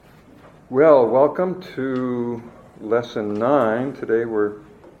Well, welcome to Lesson 9. Today we're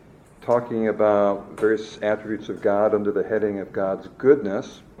talking about various attributes of God under the heading of God's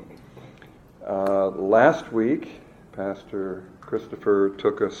goodness. Last week, Pastor Christopher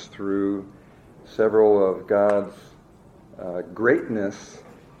took us through several of God's greatness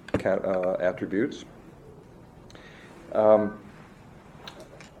attributes. One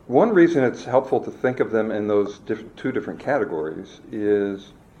reason it's helpful to think of them in those two different categories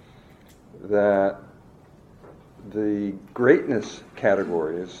is that the greatness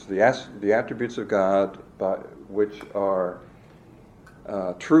categories, the attributes of God which are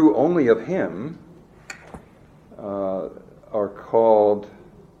true only of Him, are called,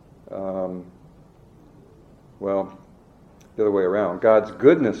 the other way around. God's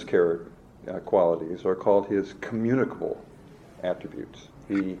goodness qualities are called His communicable attributes.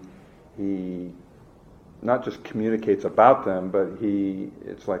 He not just communicates about them, but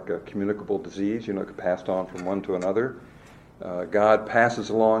it's like a communicable disease, passed on from one to another. God passes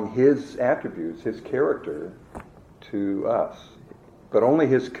along His attributes, His character, to us, but only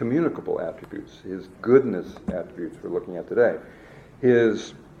His communicable attributes, His goodness attributes we're looking at today.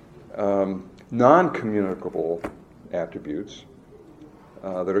 His non-communicable attributes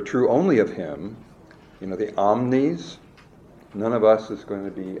that are true only of Him, the omnis. None of us is going to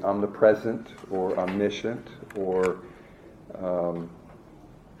be omnipresent or omniscient or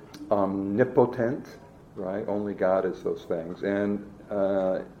omnipotent, right? Only God is those things. And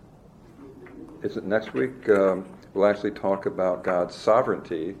is it next week? We'll actually talk about God's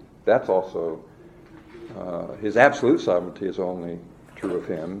sovereignty. That's also, His absolute sovereignty is only true of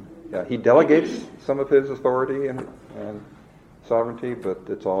Him. He delegates some of His authority and sovereignty, but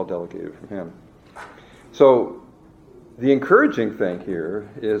it's all delegated from Him. So, the encouraging thing here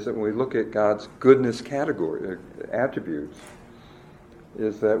is that when we look at God's goodness category, attributes,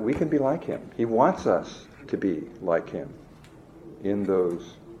 is that we can be like Him. He wants us to be like Him in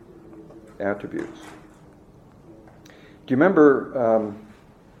those attributes. Do you remember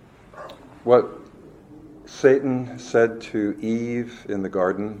what Satan said to Eve in the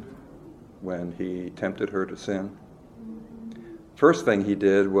garden when he tempted her to sin? First thing he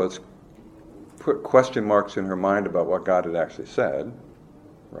did was put question marks in her mind about what God had actually said,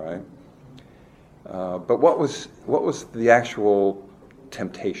 right? But what was the actual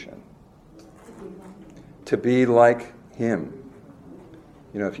temptation? To be like Him.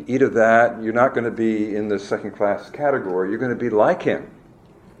 If you eat of that, you're not going to be in the second-class category. You're going to be like Him.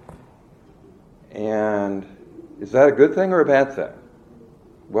 And is that a good thing or a bad thing?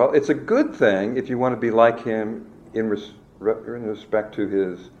 Well, it's a good thing if you want to be like Him in respect to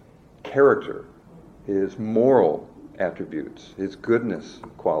His character, His moral attributes, His goodness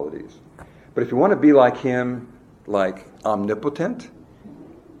qualities. But if you want to be like Him, like omnipotent,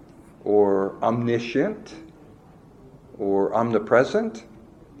 or omniscient, or omnipresent,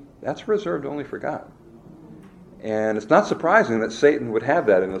 that's reserved only for God. And it's not surprising that Satan would have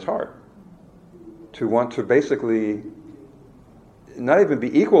that in his heart, to want to basically not even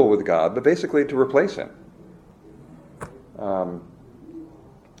be equal with God, but basically to replace Him.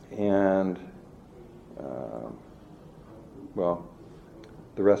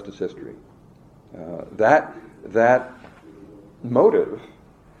 The rest is history. That motive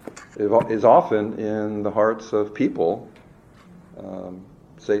is often in the hearts of people.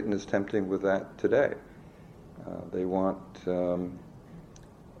 Satan is tempting with that today. They want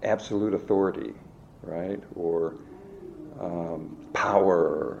absolute authority, right? Or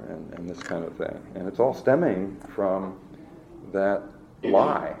power and this kind of thing. And it's all stemming from that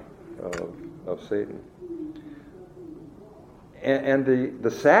lie of Satan. And the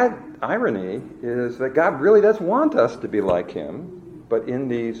sad irony is that God really does want us to be like Him, but in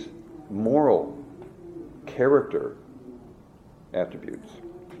these moral character attributes.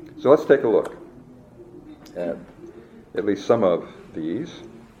 So let's take a look at least some of these.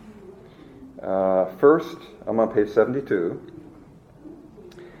 First, I'm on page 72.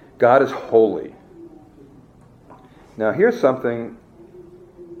 God is holy. Now here's something,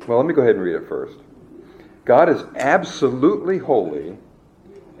 let me go ahead and read it first. God is absolutely holy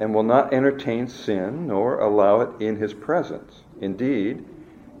and will not entertain sin nor allow it in His presence. Indeed,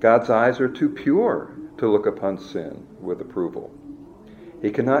 God's eyes are too pure to look upon sin with approval.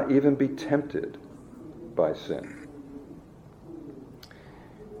 He cannot even be tempted by sin.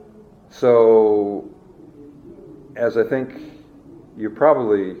 So, as I think you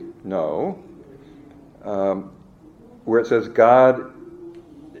probably know, where it says God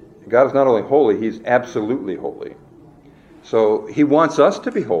is not only holy, He's absolutely holy. So He wants us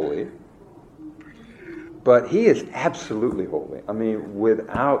to be holy, But he is absolutely holy. I mean,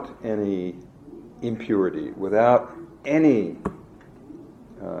 without any impurity, without any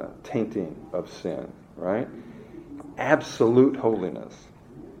tainting of sin, right? Absolute holiness.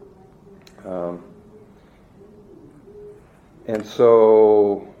 And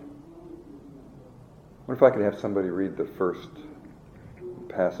so, what if I could have somebody read the first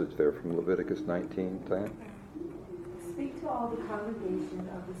passage there from Leviticus 19, Diane? Speak to all the congregation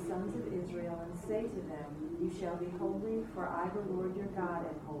of the sons of Israel and say to them, you shall be holy, for I, the Lord your God,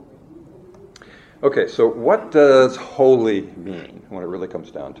 am holy. Okay, so what does holy mean when it really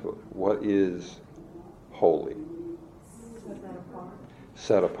comes down to it? What is holy? Set apart.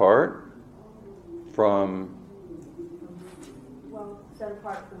 Set apart from... Well, set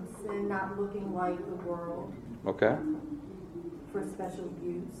apart from sin, not looking like the world. Okay. For special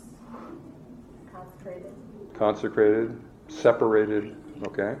use. Consecrated. Consecrated, separated,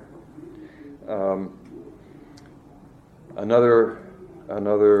 okay. Another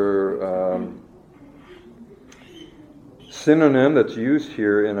synonym that's used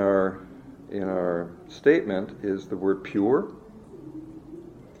here in our statement is the word pure.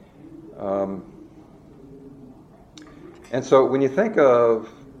 And so when you think of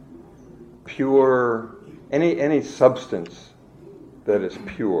pure, any substance that is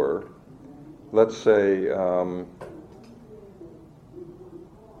pure, let's say, I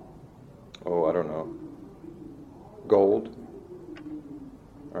don't know, gold,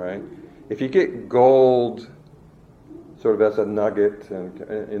 all right? If you get gold sort of as a nugget and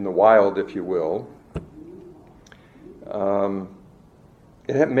in the wild, if you will,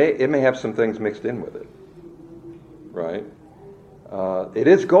 it may have some things mixed in with it, right? It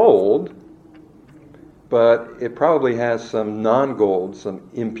is gold, but it probably has some non-gold, some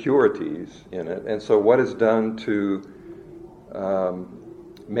impurities in it. And so what is done to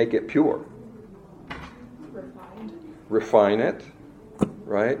make it pure? Refine it,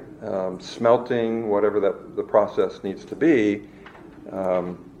 right? Smelting, whatever the process needs to be.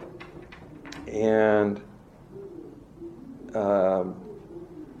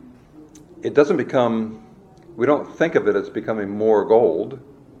 It doesn't become, we don't think of it as becoming more gold,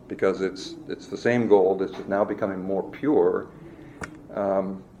 because it's the same gold, it's just now becoming more pure.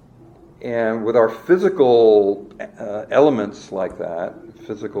 And with our physical elements like that,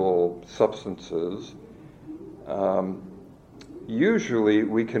 physical substances, usually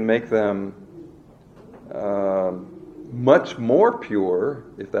we can make them much more pure,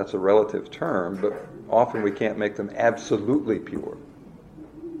 if that's a relative term, but often we can't make them absolutely pure,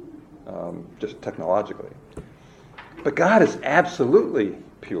 just technologically. But God is absolutely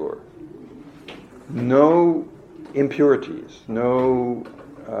pure. No impurities, no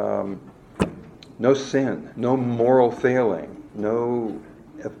sin, no moral failing, no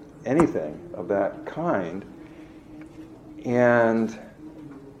anything of that kind. And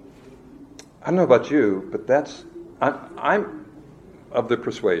I don't know about you, but I'm of the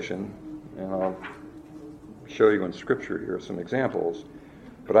persuasion, and I'll show you in Scripture here some examples,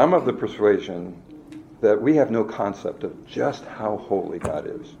 but I'm of the persuasion that we have no concept of just how holy God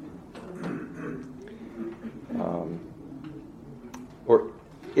is. Or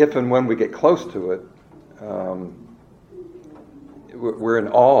if and when we get close to it, we're in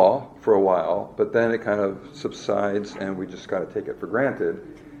awe for a while, but then it kind of subsides and we just got to take it for granted.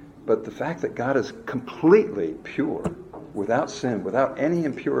 But the fact that God is completely pure, without sin, without any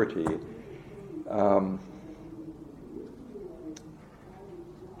impurity,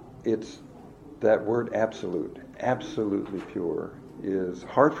 it's that word absolutely pure, is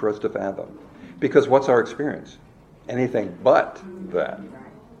hard for us to fathom. Because what's our experience? Anything but that,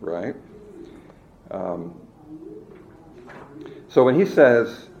 right? So when he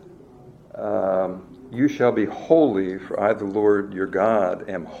says, you shall be holy, for I, the Lord your God,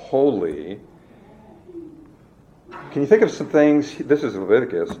 am holy, can you think of some things, this is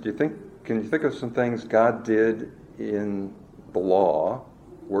Leviticus, can you think of some things God did in the law,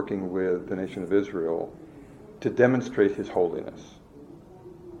 working with the nation of Israel, to demonstrate his holiness?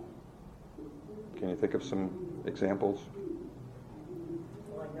 Can you think of some examples?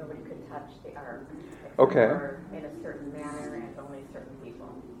 Well, nobody could touch the ark. Okay. Or in a certain manner, and only certain people.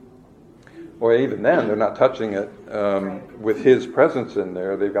 Or even then, they're not touching it Right. with his presence in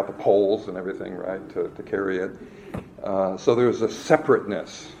there. They've got the poles and everything, right, to carry it. So there's a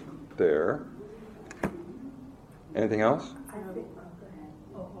separateness there. Anything else?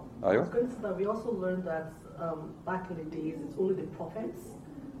 I was going to say that we also learned that back in the days, it's only the prophets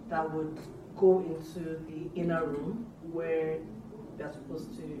that would go into the inner room where they're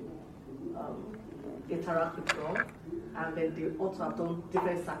supposed to interact with God, and then they also have done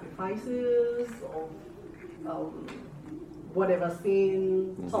different sacrifices of whatever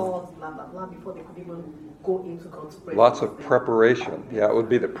sin, thoughts, blah, blah, blah, before they could even go into God's presence. Lots of preparation. Yeah, it would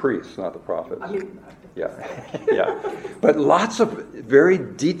be the priests, not the prophets. I mean, Yeah, yeah. But lots of very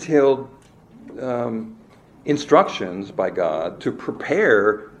detailed instructions by God to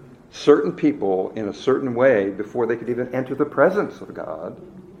prepare certain people in a certain way before they could even enter the presence of God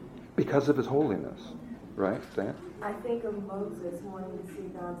because of his holiness. Right, Stan? I think of Moses wanting to see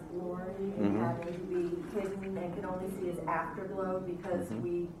God's glory and having to be hidden and can only see his afterglow because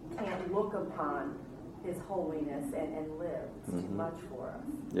we can't look upon his holiness and live. It's too much for us.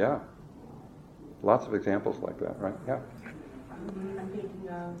 Yeah. Lots of examples like that, right? Yeah. I'm thinking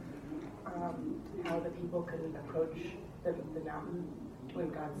of how the people couldn't approach the mountain when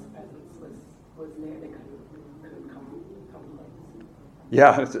God's presence was there. They couldn't come close.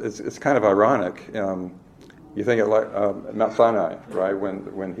 Yeah, it's kind of ironic. You think of like Mount Sinai, right?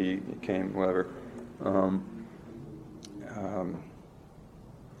 When he came, whatever.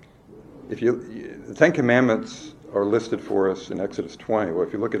 The Ten Commandments are listed for us in Exodus 20. Well,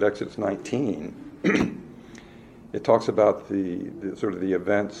 if you look at Exodus 19, it talks about the sort of the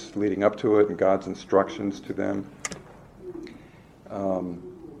events leading up to it and God's instructions to them.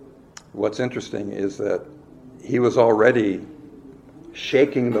 What's interesting is that he was already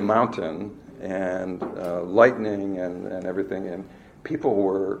shaking the mountain and lightning and everything, and people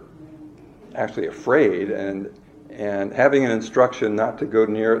were actually afraid and having an instruction not to go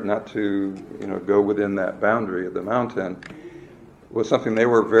near it, not to go within that boundary of the mountain, was something they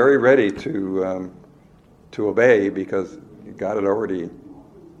were very ready to obey because God had already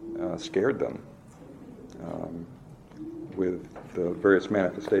scared them with the various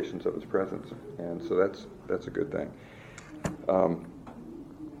manifestations of his presence, and so that's a good thing.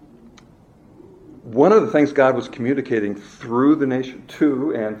 One of the things God was communicating through the nation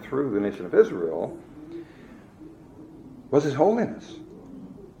to and through the nation of Israel was his holiness,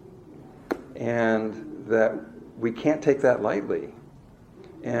 and that we can't take that lightly.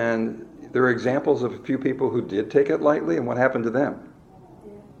 And there are examples of a few people who did take it lightly, and what happened to them?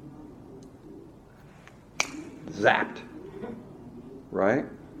 Zapped, right?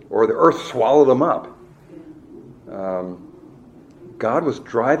 Or the earth swallowed them up. God was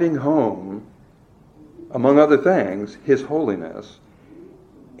driving home, among other things, his holiness.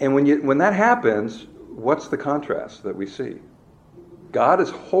 And when that happens, what's the contrast that we see? God is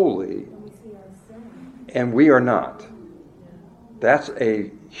holy, and we are not. That's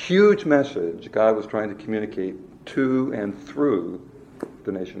a huge message God was trying to communicate to and through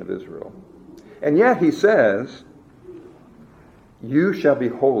the nation of Israel. And yet he says, "You shall be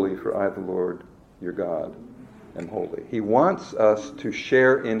holy, for I, the Lord your God, am holy." He wants us to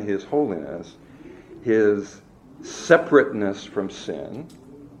share in his holiness, his separateness from sin,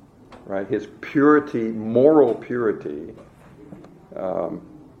 right? His purity, moral purity.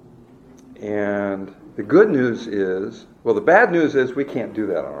 And the good news is, well, the bad news is we can't do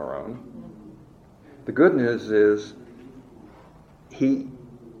that on our own. The good news is he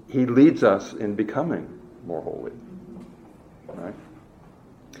leads us in becoming more holy. Right?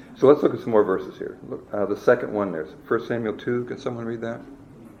 So let's look at some more verses here. Look, the second one there's 1 Samuel 2. Can someone read that?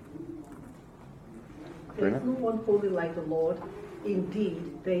 There is no one holy like the Lord.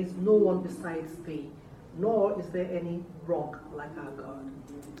 Indeed, there is no one besides thee, nor is there any rock like our God.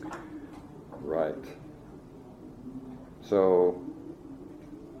 Right. So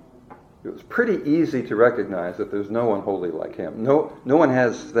it was pretty easy to recognize that there's no one holy like him. No one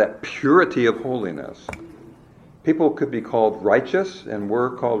has that purity of holiness. People could be called righteous, and were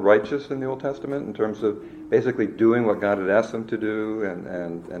called righteous in the Old Testament in terms of basically doing what God had asked them to do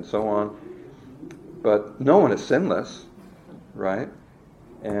and so on. But no one is sinless, right?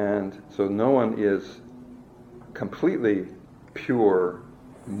 And so no one is completely pure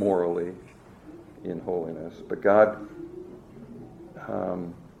morally in holiness. But God,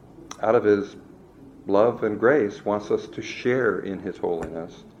 out of his love and grace, wants us to share in his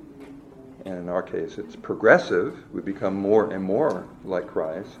holiness. And in our case, it's progressive. We become more and more like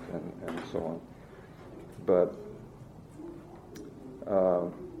Christ and so on. But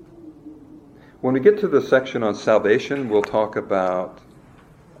when we get to the section on salvation, we'll talk about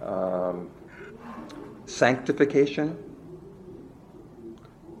sanctification.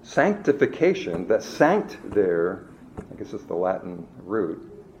 Sanctification, that sanct there, I guess it's the Latin root.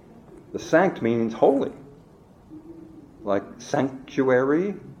 The sanct means holy. Like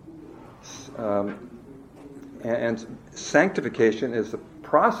sanctuary. And sanctification is the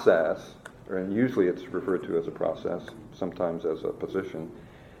process, and usually it's referred to as a process, sometimes as a position,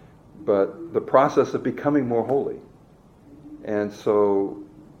 but the process of becoming more holy. And so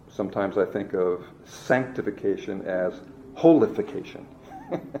sometimes I think of sanctification as holification.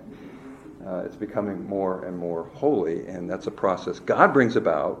 It's becoming more and more holy, and that's a process God brings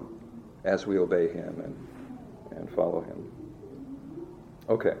about as we obey him and follow him.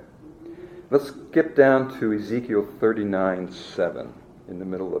 Okay. Let's skip down to Ezekiel 39:7 in the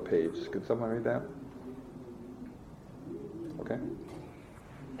middle of the page. Can someone read that? Okay.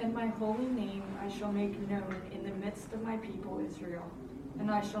 And my holy name I shall make known in the midst of my people Israel, and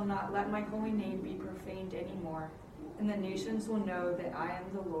I shall not let my holy name be profaned any more, and the nations will know that I am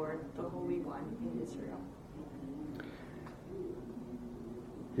the Lord, the Holy One in Israel.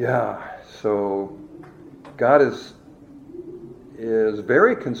 Yeah, so God is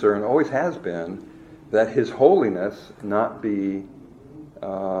very concerned, always has been, that his holiness not be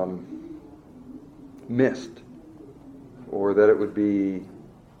missed, or that it would be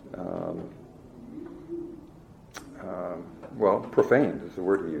profaned is the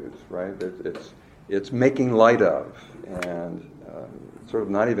word he used, right? It's making light of and sort of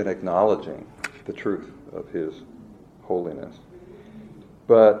not even acknowledging the truth of his holiness.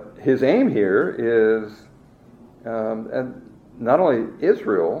 But his aim here is, and not only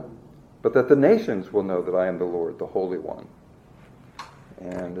Israel, but that the nations will know that I am the Lord, the Holy One.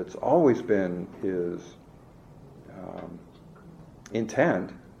 And it's always been his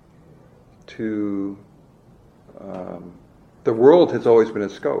intent to, the world has always been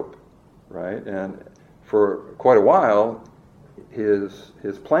his scope, right? And for quite a while, his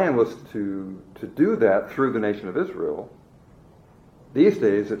plan was to do that through the nation of Israel. These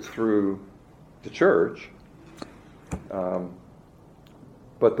days, it's through the church,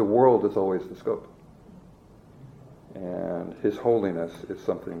 but the world is always the scope. And his holiness is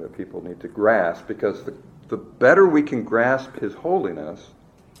something that people need to grasp, because the better we can grasp his holiness,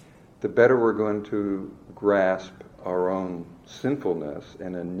 the better we're going to grasp our own sinfulness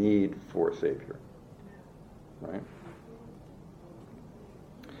and a need for a Savior. Right?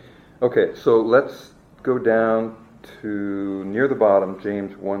 Okay, so let's go down to near the bottom,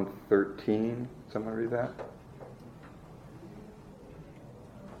 James 1:13. Someone read that?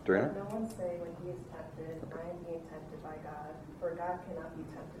 Dorina? No one say when he is tempted, I am being tempted by God, for God cannot be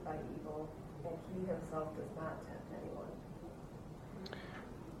tempted by evil, and he himself does not tempt anyone.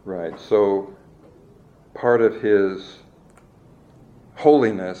 Right, so part of his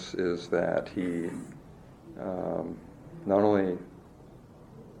holiness is that he not only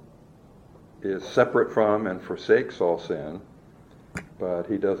is separate from and forsakes all sin, but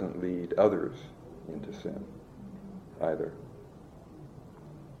he doesn't lead others into sin either.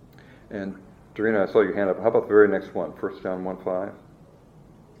 And Dorina, I saw your hand up. How about the very next one, 1 John 1:5?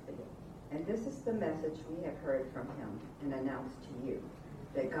 And this is the message we have heard from him and announced to you,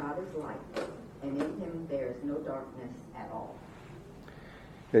 that God is light, and in him there is no darkness at all.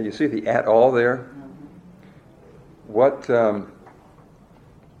 Yeah, you see the "at all" there? Mm-hmm.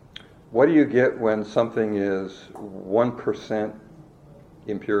 What do you get when something is 1%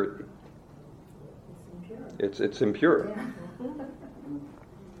 impurity? It's impure. Yeah.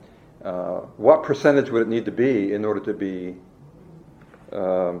 What percentage would it need to be in order to be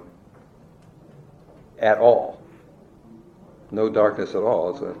at all? No darkness at all.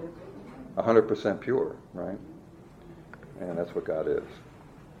 It's 100% pure, right? And that's what God is.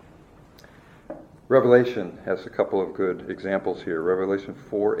 Revelation has a couple of good examples here. Revelation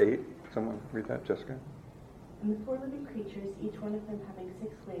 4:8. Someone read that, Jessica? And the 4 living creatures, each one of them having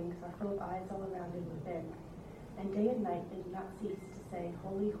 6 wings, are full of eyes all around and within. And day and night they do not cease to say,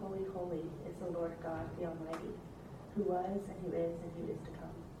 Holy, holy, holy is the Lord God, the Almighty, who was, and who is, and who is to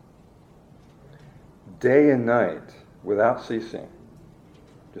come. Day and night, without ceasing,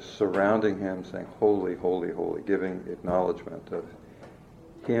 just surrounding him, saying, Holy, holy, holy, giving acknowledgement of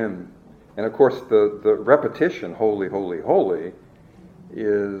him. And of course, the repetition, holy, holy, holy,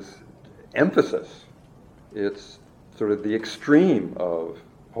 is emphasis. It's sort of the extreme of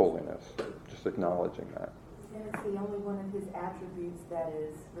holiness, just acknowledging that. And it's the only one of his attributes that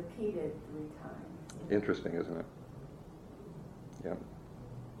is repeated 3 times. Interesting, isn't it? Yeah.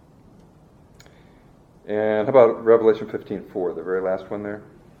 And how about Revelation 15:4, the very last one there?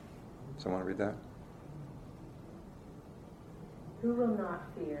 Someone read that? Who will not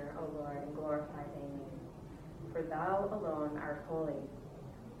fear, O Lord, and glorify thy name? For thou alone art holy.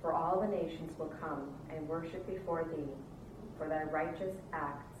 For all the nations will come and worship before thee, for thy righteous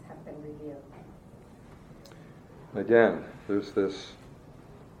acts have been revealed. Again, there's this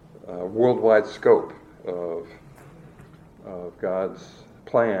worldwide scope of God's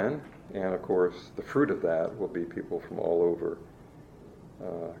plan, and of course the fruit of that will be people from all over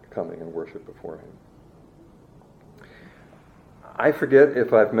coming and worship before him. I forget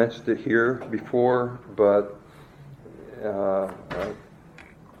if I've mentioned it here before, but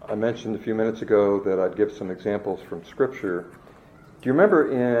I mentioned a few minutes ago that I'd give some examples from Scripture. Do you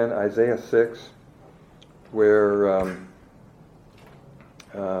remember in Isaiah 6 where,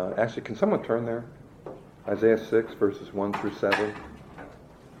 actually, can someone turn there? Isaiah 6, verses 1 through 7.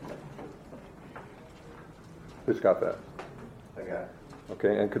 Who's got that? I got it.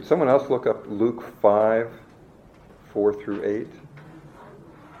 Okay, and could someone else look up Luke 5, 4 through 8?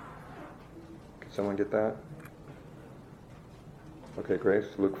 Could someone get that? Okay, Grace,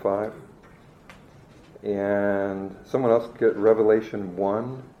 Luke 5. And someone else get Revelation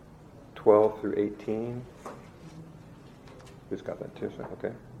 1, 12 through 18. Who's got that too?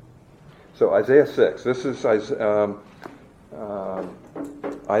 Okay. So Isaiah 6. This is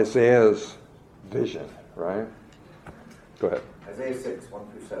Isaiah's vision, right? Go ahead. Isaiah 6, 1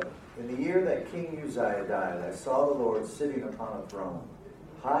 through 7. In the year that King Uzziah died, I saw the Lord sitting upon a throne,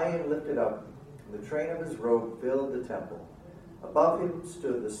 high and lifted up, and the train of his robe filled the temple. Above him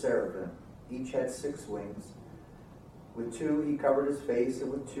stood the seraphim. Each had 6 wings. With 2 he covered his face,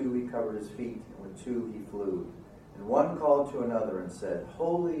 and with 2 he covered his feet, and with 2 he flew. And one called to another and said,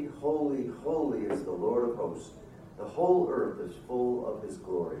 Holy, holy, holy is the Lord of hosts. The whole earth is full of his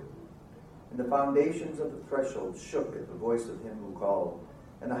glory. And the foundations of the threshold shook at the voice of him who called,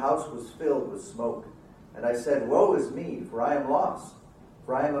 and the house was filled with smoke. And I said, Woe is me, for I am lost,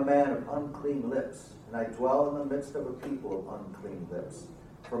 for I am a man of unclean lips, and I dwell in the midst of a people of unclean lips.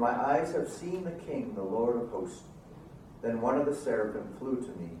 For my eyes have seen the King, the Lord of hosts. Then one of the seraphim flew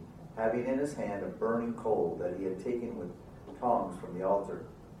to me, having in his hand a burning coal that he had taken with tongs from the altar.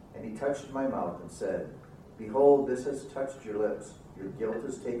 And he touched my mouth and said, Behold, this has touched your lips. Your guilt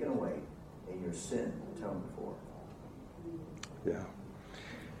is taken away, and your sin atoned for. Yeah.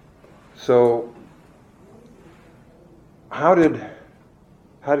 So, how did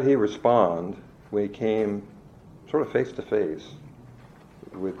he respond when he came sort of face to face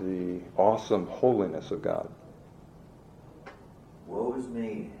with the awesome holiness of God? Woe is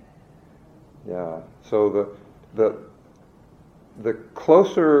me. Yeah. So the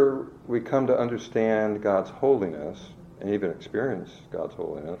closer we come to understand God's holiness and even experience God's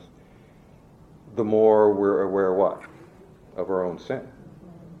holiness, the more we're aware what? Of our own sin.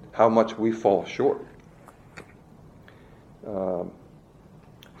 How much we fall short.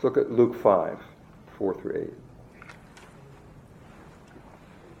 Let's look at Luke 5, 4 through 8.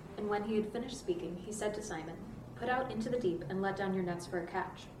 And when he had finished speaking, he said to Simon, Put out into the deep and let down your nets for a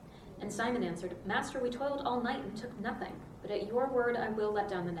catch. And Simon answered, Master, we toiled all night and took nothing, but at your word I will let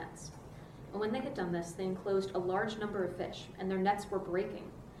down the nets. And when they had done this, they enclosed a large number of fish, and their nets were breaking.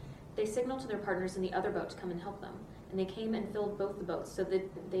 They signaled to their partners in the other boat to come and help them, and they came and filled both the boats, so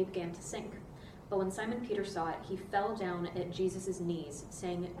that they began to sink. But when Simon Peter saw it, he fell down at Jesus' knees,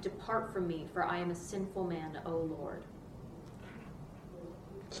 saying, Depart from me, for I am a sinful man, O Lord.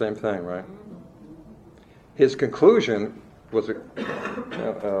 Same thing, right? His conclusion was,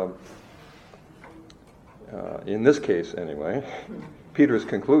 in this case anyway, Peter's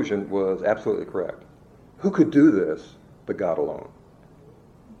conclusion was absolutely correct. Who could do this but God alone?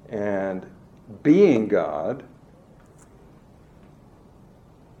 And being God,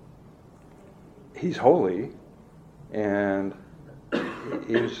 he's holy, and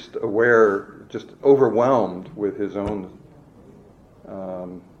he's aware, just overwhelmed with his own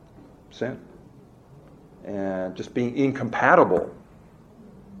sin, and just being incompatible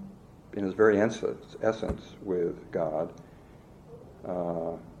in his very essence with God.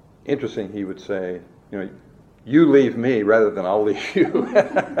 Interesting, he would say, you leave me rather than I'll leave you.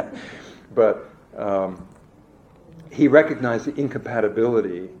 But he recognized the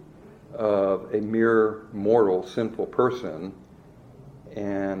incompatibility of a mere mortal, sinful person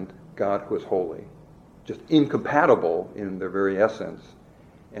and God who is holy. Just incompatible in their very essence.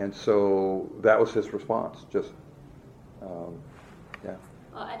 And so that was his response. Just, yeah.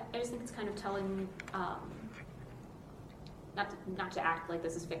 Well, I just think it's kind of telling, not to act like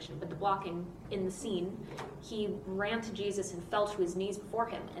this is fiction, but the blocking in the scene, he ran to Jesus and fell to his knees before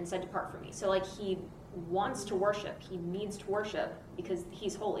him and said, Depart from me. So he wants to worship, he needs to worship because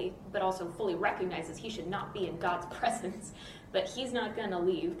he's holy, but also fully recognizes he should not be in God's presence, but he's not going to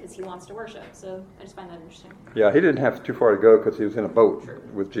leave because he wants to worship. So I just find that interesting. Yeah, he didn't have too far to go because he was in a boat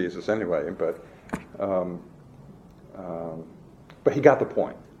with Jesus anyway, but he got the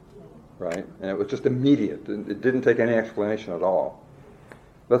point, right? And it was just immediate. It didn't take any explanation at all.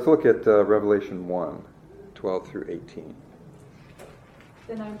 Let's look at Revelation 1, 12 through 18.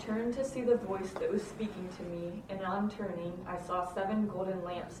 Then I turned to see the voice that was speaking to me, and on turning, I saw 7 golden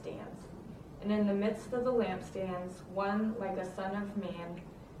lampstands. And in the midst of the lampstands, one like a son of man,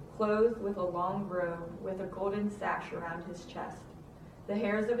 clothed with a long robe, with a golden sash around his chest. The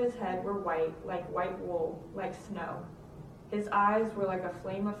hairs of his head were white, like white wool, like snow. His eyes were like a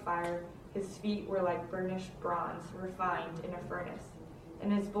flame of fire, his feet were like burnished bronze, refined in a furnace.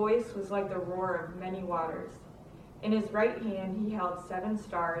 And his voice was like the roar of many waters. In his right hand he held 7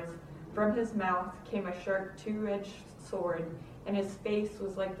 stars. From his mouth came a sharp 2-edged sword, and his face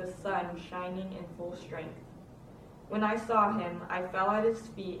was like the sun shining in full strength. When I saw him, I fell at his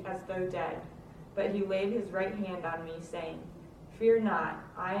feet as though dead, but he laid his right hand on me, saying, "Fear not,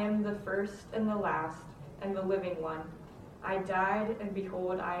 I am the first and the last, and the living one. I died, and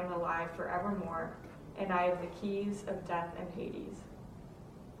behold, I am alive forevermore, and I have the keys of death and Hades."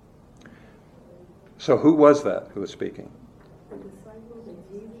 So who was that who was speaking? The disciples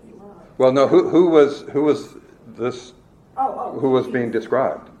of Jesus loved. Well, no, who was this? Who was Jesus. being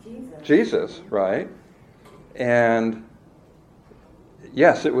described? Jesus. Jesus, right? And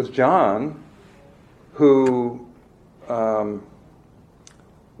yes, it was John who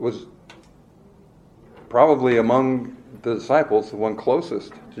was probably among the disciples the one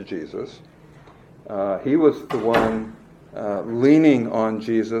closest to Jesus. He was the one leaning on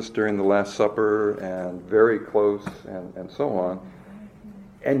Jesus during the Last Supper and very close and so on.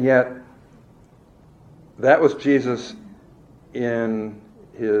 And yet, that was Jesus in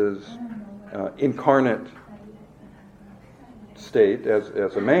his incarnate state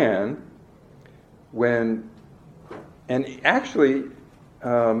as a man, and actually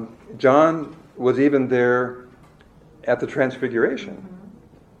John was even there at the Transfiguration,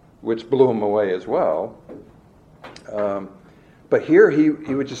 which blew him away as well. But here he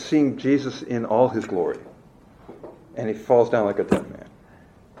was just seeing Jesus in all his glory, and he falls down like a dead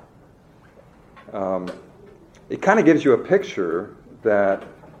man. It kind of gives you a picture that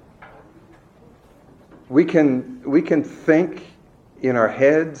we can think in our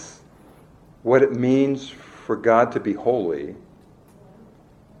heads what it means for God to be holy,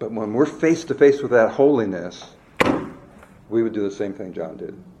 but when we're face to face with that holiness, we would do the same thing John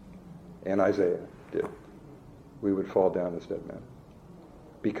did and Isaiah did. We would fall down as dead men,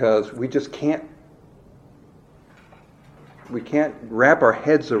 because we just can't wrap our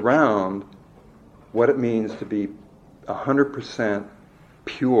heads around what it means to be 100%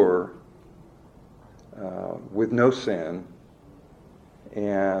 pure, with no sin,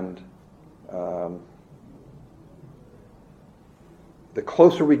 and the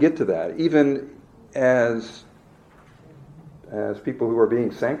closer we get to that, even as people who are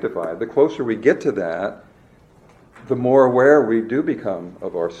being sanctified, the closer we get to that, the more aware we do become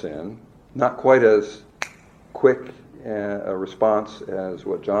of our sin. Not quite as quick a response as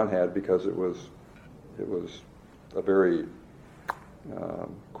what John had, because it was a very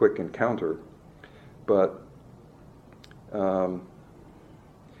quick encounter. But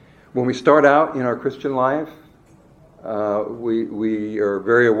when we start out in our Christian life, we are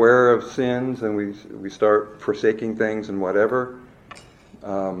very aware of sins, and we start forsaking things and whatever.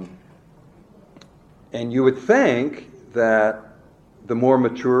 And you would think that the more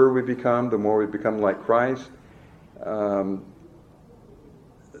mature we become, the more we become like Christ, the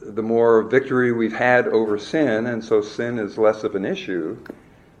more victory we've had over sin, and so sin is less of an issue.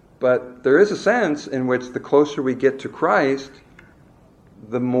 But there is a sense in which the closer we get to Christ,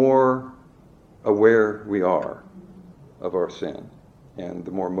 the more aware we are of our sin, and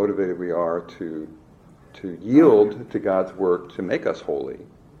the more motivated we are to yield to God's work to make us holy,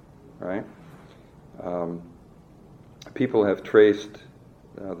 right? People have traced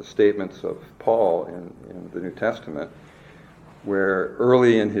the statements of Paul in the New Testament, where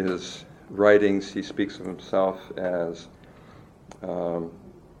early in his writings he speaks of himself as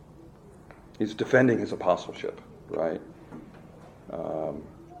he's defending his apostleship, right?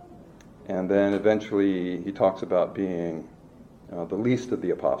 And then eventually he talks about being the least of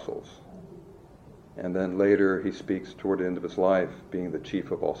the apostles. And then later he speaks toward the end of his life being the chief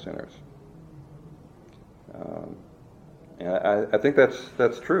of all sinners. And I think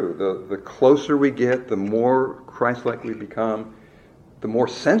that's true. The closer we get, the more Christ-like we become, the more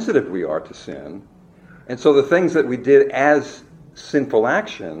sensitive we are to sin. And so the things that we did as sinful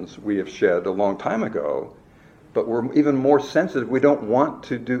actions we have shed a long time ago, but we're even more sensitive. We don't want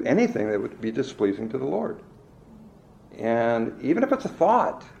to do anything that would be displeasing to the Lord. And even if it's a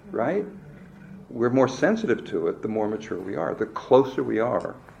thought, right? We're more sensitive to it the more mature we are, the closer we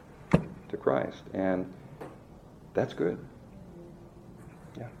are to Christ. And that's good.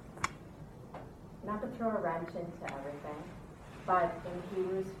 Yeah. Not to throw a wrench into everything, But in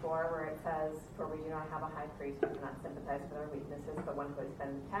Hebrews 4, where it says, "For we do not have a high priest who cannot sympathize with our weaknesses, but one who has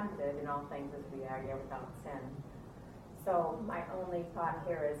been tempted in all things as we are, yet without sin." So my only thought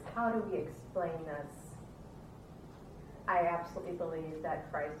here is, how do we explain this? I absolutely believe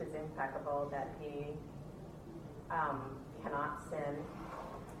that Christ is impeccable, that he cannot sin,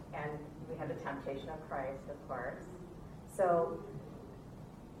 and we have the temptation of Christ, of course. So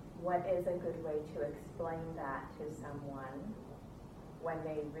what is a good way to explain that to someone when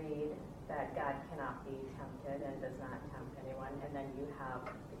they read that God cannot be tempted and does not tempt anyone, and then you have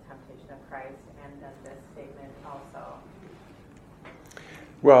the temptation of Christ and then this statement also?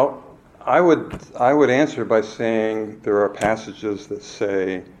 Well, I would answer by saying there are passages that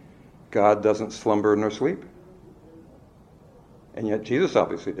say God doesn't slumber nor sleep. And yet Jesus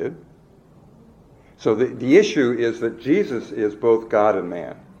obviously did. So the issue is that Jesus is both God and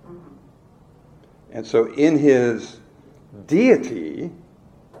man. And so in his deity,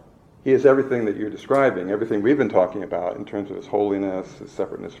 he is everything that you're describing, everything we've been talking about in terms of his holiness, his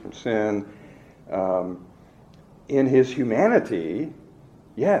separateness from sin. In his humanity,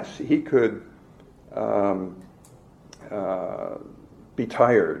 yes, he could be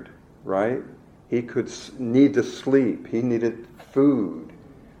tired, right? He could need to sleep. He needed food.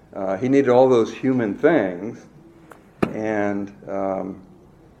 He needed all those human things. And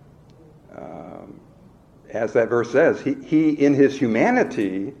as that verse says, he in his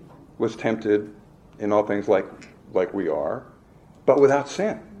humanity was tempted in all things like we are, but without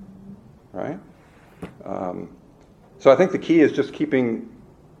sin, right? So I think the key is just keeping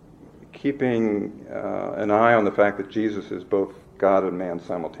an eye on the fact that Jesus is both God and man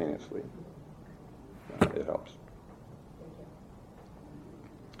simultaneously. It helps.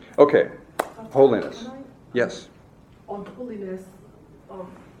 Okay, holiness. Yes. On holiness,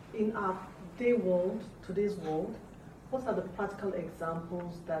 in our today's world, what are the practical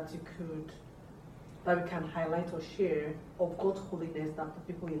examples that we can highlight or share of God's holiness that put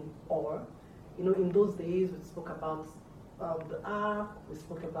people in awe? You know, in those days we spoke about the ark, we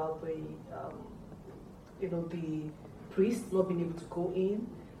spoke about the priests not being able to go in,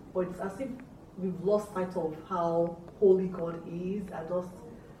 but it's as if we've lost sight of how holy God is and just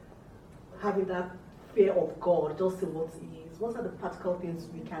having that fear of God, just see what He is. What are the practical things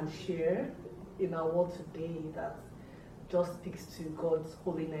we can share in our world today that just speaks to God's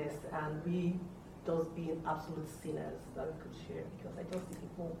holiness and we just being absolute sinners that we could share? Because I just see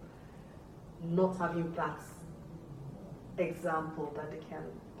people not having that example that they can.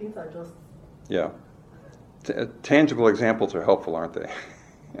 Things are just... Yeah. Tangible examples are helpful, aren't they?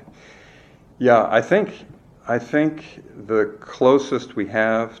 Yeah, I think the closest we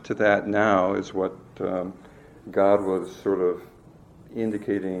have to that now is what God was sort of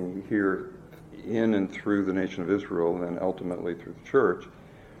indicating here in and through the nation of Israel and then ultimately through the church,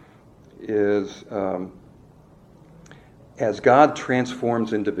 is as God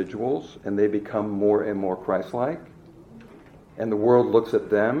transforms individuals and they become more and more Christ-like, and the world looks at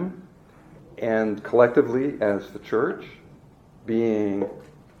them, and collectively as the church, being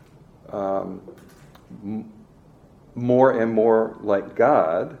more and more like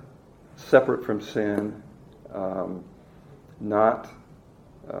God, separate from sin, not,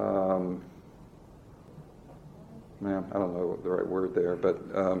 I don't know the right word there, but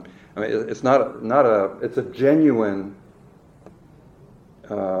it's it's a genuine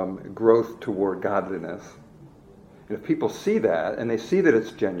growth toward godliness. And if people see that, and they see that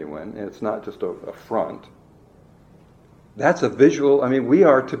it's genuine, and it's not just a front, that's a visual. We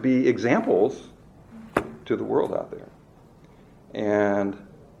are to be examples to the world out there. And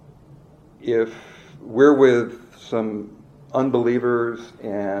if we're with some unbelievers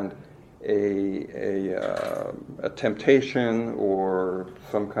and a temptation or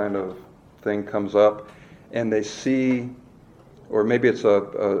some kind of thing comes up, and they see, or maybe it's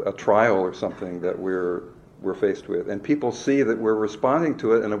a trial or something that we're faced with, and people see that we're responding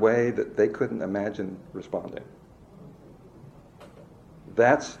to it in a way that they couldn't imagine responding.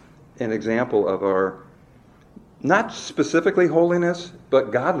 That's an example of our, not specifically holiness,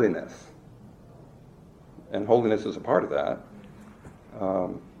 but godliness. And holiness is a part of that.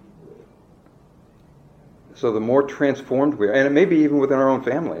 So the more transformed we are, and it may be even within our own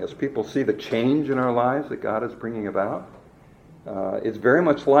family, as people see the change in our lives that God is bringing about, it's very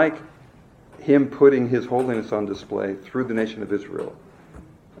much like Him putting His holiness on display through the nation of Israel.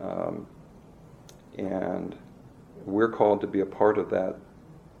 And we're called to be a part of that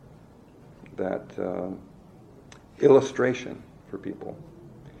illustration for people.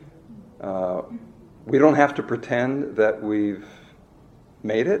 We don't have to pretend that we've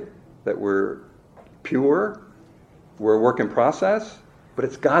made it, that we're pure. We're a work in process, but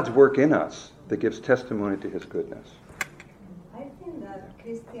it's God's work in us that gives testimony to his goodness. I think that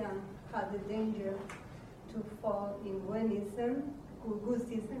Christians have the danger to fall in Buenism,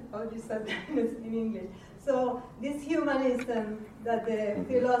 Gusism, how do you say that in English? So this humanism, that the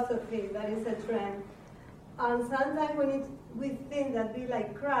philosophy, that is a trend. And sometimes when we think that be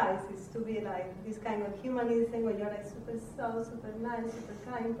like Christ is to be like this kind of humanism where you're like super soft, super nice, super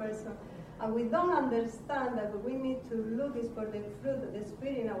kind person. And we don't understand that what we need to look is for the fruit of the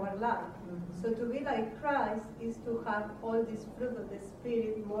Spirit in our life. Mm-hmm. So to be like Christ is to have all this fruit of the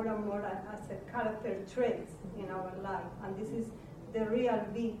Spirit more and more as a character traits in our life. And this is the real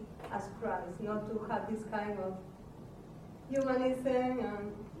be as Christ, not to have this kind of humanism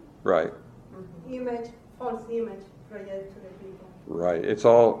and right. image, false image projected to the people. Right. It's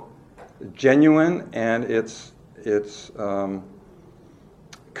all genuine, and it's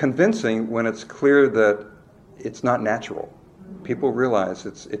convincing when it's clear that it's not natural. People realize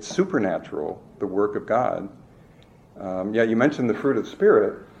it's supernatural, the work of God. You mentioned the fruit of the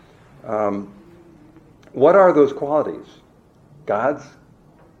Spirit. What are those qualities? God's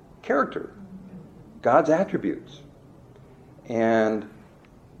character, God's attributes. And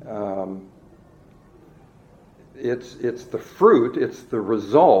it's the fruit, it's the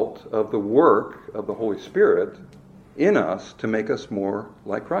result of the work of the Holy Spirit in us to make us more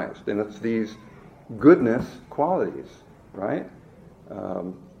like Christ. And it's these goodness qualities, right?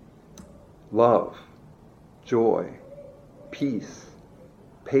 Love, joy, peace,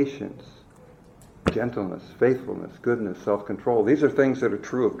 patience, gentleness, faithfulness, goodness, self-control. These are things that are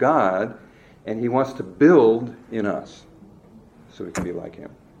true of God, and he wants to build in us so we can be like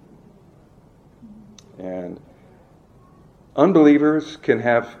him. And unbelievers can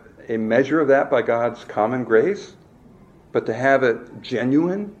have a measure of that by God's common grace, but to have it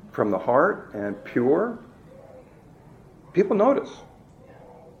genuine from the heart and pure, people notice.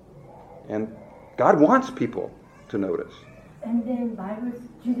 And God wants people to notice. And then Bible,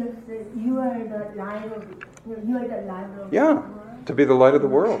 Jesus says, you are the light of the world. Yeah, to be the light of the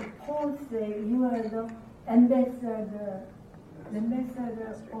world. Paul says you are the ambassador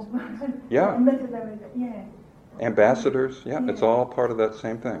of Yeah. Yeah. Ambassadors, yeah, it's all part of that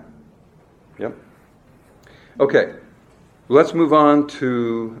same thing. Yep. Okay, let's move on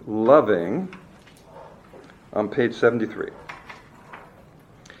to loving on page 73.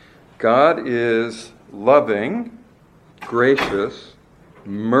 God is loving, gracious,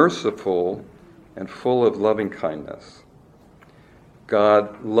 merciful, and full of loving kindness.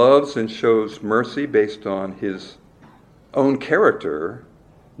 God loves and shows mercy based on his own character,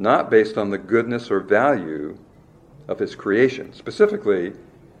 not based on the goodness or value of his creation. Specifically,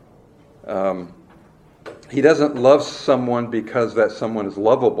 he doesn't love someone because that someone is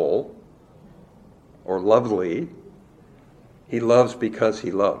lovable or lovely. He loves because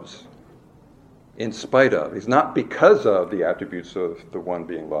he loves. In spite of. He's not because of the attributes of the one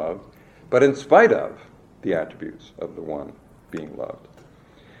being loved, but in spite of the attributes of the one being loved.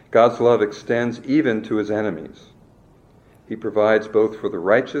 God's love extends even to his enemies. He provides both for the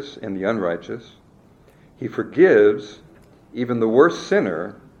righteous and the unrighteous. He forgives even the worst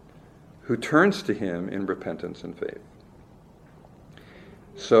sinner who turns to him in repentance and faith.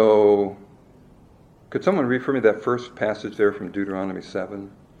 So, could someone read for me that first passage there from Deuteronomy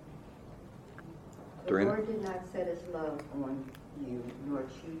 7? The Lord did not set his love on you, nor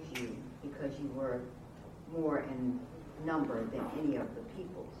choose you, because you were more in number than any of the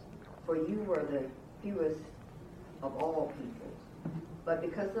peoples. For you were the fewest of all peoples. But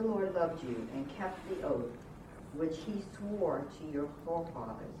because the Lord loved you and kept the oath which he swore to your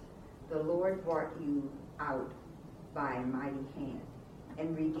forefathers, the Lord brought you out by a mighty hand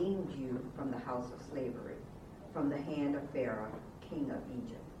and redeemed you from the house of slavery, from the hand of Pharaoh, king of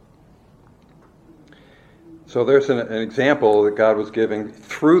Egypt. So there's an example that God was giving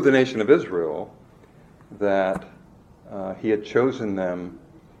through the nation of Israel, that he had chosen them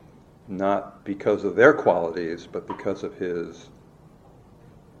not because of their qualities, but because of his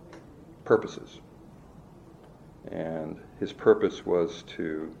purposes. And his purpose was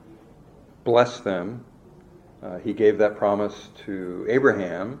to bless them. He gave that promise to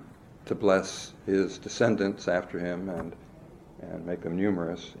Abraham to bless his descendants after him and make them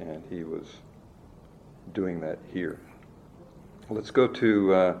numerous, and he was doing that here. Let's go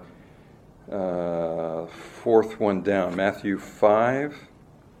to fourth one down, Matthew 5.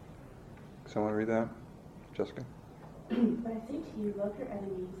 Someone read that? Jessica? But I say to you, love your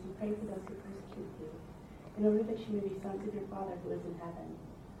enemies and pray for those who persecute you, in order that you may be sons of your Father who is in heaven.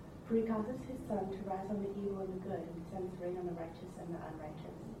 For he causes his sun to rise on the evil and the good, and sends rain on the righteous and the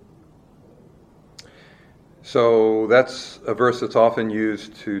unrighteous. So that's a verse that's often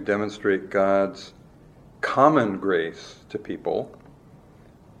used to demonstrate God's common grace to people,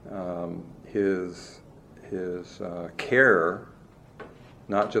 his care,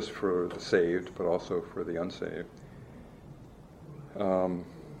 not just for the saved, but also for the unsaved.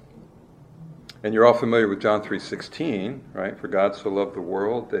 And you're all familiar with John 3:16, right? For God so loved the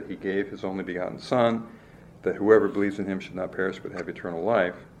world that he gave his only begotten Son, that whoever believes in him should not perish but have eternal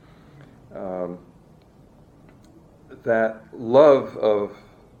life. That love of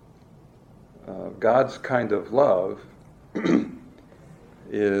God's kind of love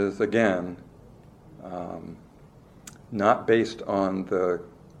is, again, not based on the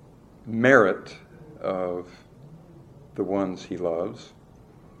merit of the ones he loves.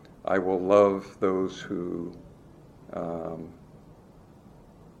 I will love those who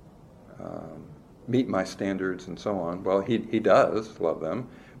meet my standards and so on. Well, he does love them,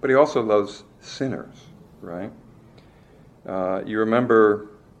 but he also loves sinners, right? You remember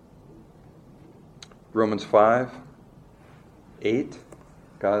Romans 5:8?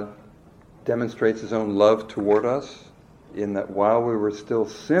 God demonstrates his own love toward us in that while we were still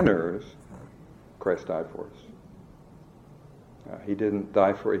sinners, Christ died for us. He didn't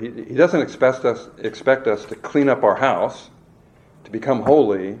die for it. He doesn't expect us to clean up our house, to become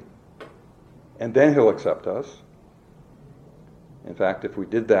holy, and then he'll accept us. In fact, if we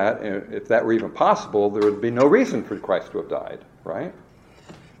did that, if that were even possible, there would be no reason for Christ to have died, right?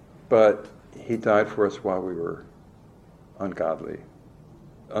 But he died for us while we were ungodly,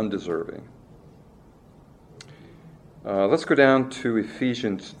 undeserving. Let's go down to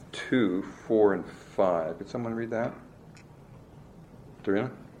Ephesians 2:4 and 5. Could someone read that?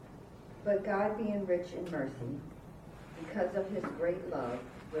 Dorina? But God, being rich in mercy, because of his great love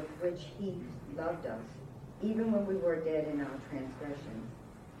with which he loved us, even when we were dead in our transgressions,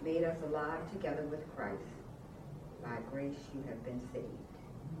 made us alive together with Christ. By grace you have been saved.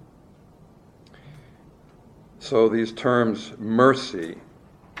 So these terms, mercy,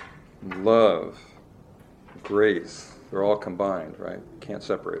 love, grace, they're all combined, right? Can't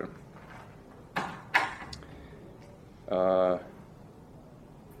separate them.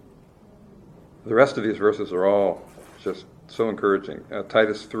 The rest of these verses are all just so encouraging.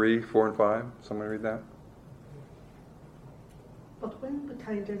 Titus 3:4 and 5. Someone read that? But when the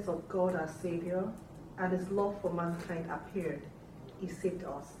tidings of God our Savior and his love for mankind appeared, he saved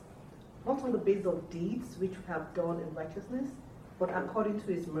us, not on the basis of deeds which we have done in righteousness, but according to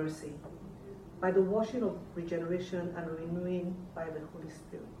his mercy, by the washing of regeneration and renewing by the Holy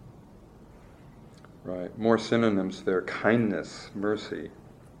Spirit. Right. More synonyms there. Kindness, mercy.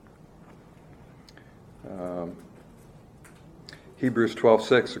 Hebrews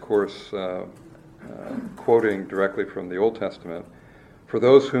 12:6, of course, quoting directly from the Old Testament, for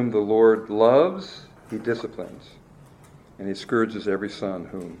those whom the Lord loves, he disciplines, and he scourges every son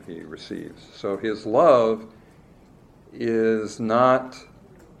whom he receives. So his love is not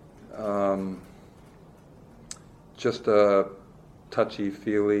just a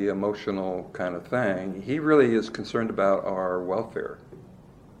touchy-feely, emotional kind of thing. He really is concerned about our welfare.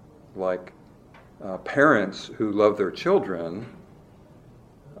 Like parents who love their children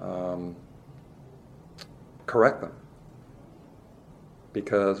correct them,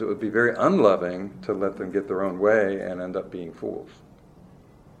 because it would be very unloving to let them get their own way and end up being fools,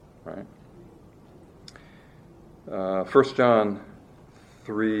 right? 1 John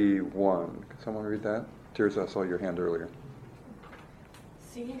 3:1. Can someone read that? Tears, I saw your hand earlier.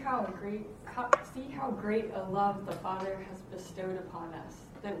 See how great a love the Father has bestowed upon us,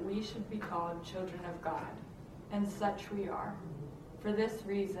 that we should be called children of God, and such we are. For this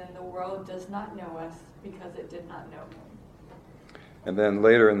reason, the world does not know us, because it did not know him. And then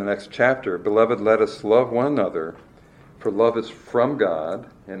later in the next chapter, beloved, let us love one another, for love is from God,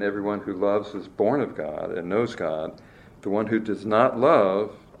 and everyone who loves is born of God and knows God. The one who does not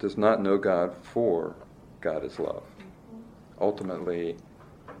love does not know God, for God is love. Ultimately,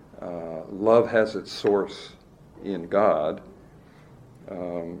 love has its source in God,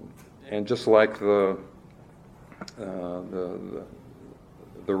 and just like the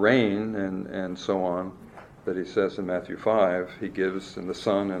rain and so on that he says in Matthew 5, he gives, and the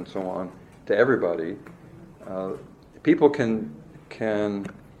sun and so on to everybody. People can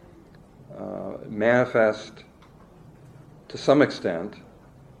manifest to some extent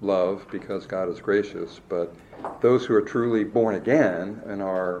love because God is gracious, but those who are truly born again and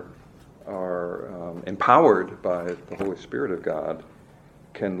are empowered by the Holy Spirit of God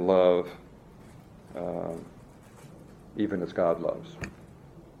can love even as God loves.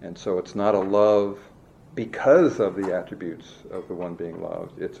 And so it's not a love because of the attributes of the one being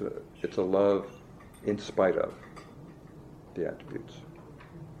loved. It's a love in spite of the attributes.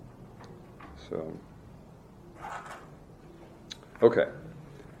 So, okay.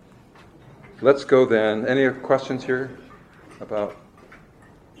 Let's go then. Any questions here about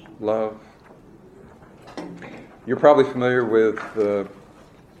love? You're probably familiar with the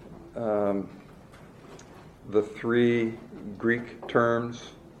three Greek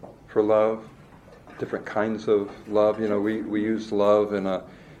terms for love, different kinds of love. You know, we use love in a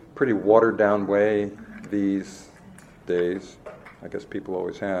pretty watered down way these days. I guess people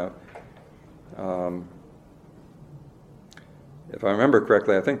always have. If I remember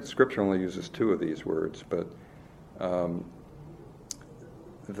correctly, I think Scripture only uses two of these words, but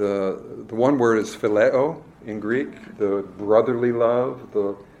the one word is phileo in Greek, the brotherly love,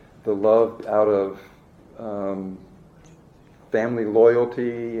 the love out of family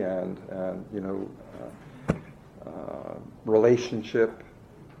loyalty and relationship.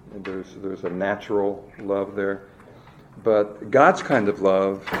 And there's a natural love there, but God's kind of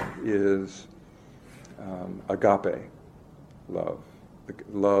love is agape love, the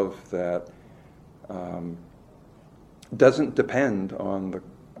love that doesn't depend on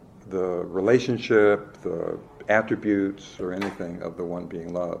the relationship, the attributes, or anything of the one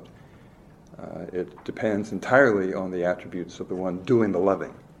being loved. It depends entirely on the attributes of the one doing the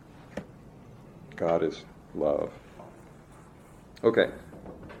loving. God is love. Okay.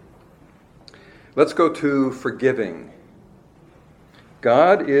 Let's go to forgiving.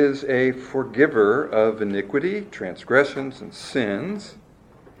 God is a forgiver of iniquity, transgressions, and sins,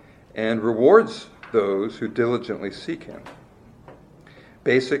 and rewards those who diligently seek Him.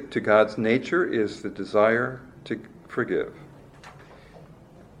 Basic to God's nature is the desire to forgive.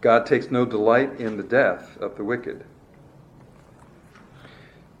 God takes no delight in the death of the wicked.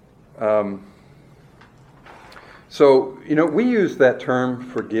 So, we use that term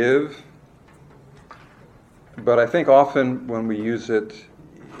forgive, but I think often when we use it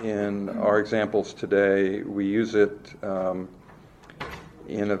in our examples today, we use it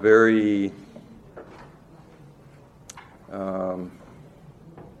in a very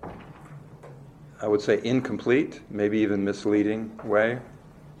I would say incomplete, maybe even misleading way.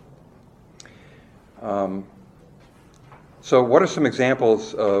 So what are some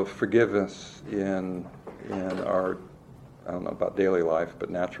examples of forgiveness in our, I don't know about daily life, but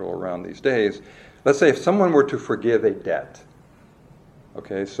natural around these days? Let's say if someone were to forgive a debt.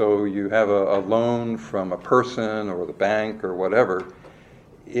 Okay, so you have a loan from a person or the bank or whatever.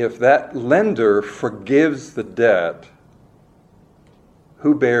 If that lender forgives the debt,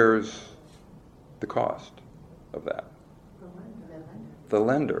 who bears the cost of that? The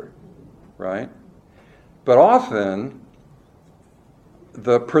lender, right? But often,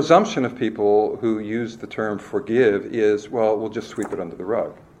 the presumption of people who use the term forgive is, well, we'll just sweep it under the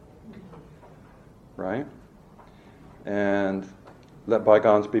rug, right? And let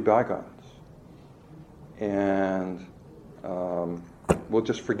bygones be bygones. And we'll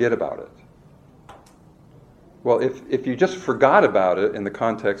just forget about it. Well, if you just forgot about it in the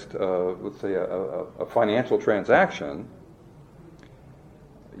context of, let's say, a financial transaction,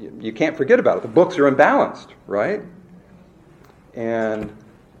 you can't forget about it. The books are imbalanced, right? And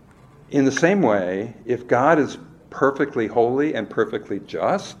in the same way, if God is perfectly holy and perfectly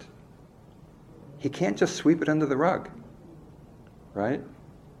just, He can't just sweep it under the rug, right?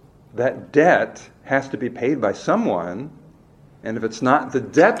 That debt has to be paid by someone, and if it's not the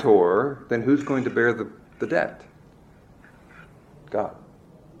debtor, then who's going to bear the debt? God.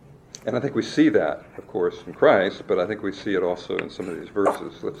 And I think we see that, of course, in Christ, but I think we see it also in some of these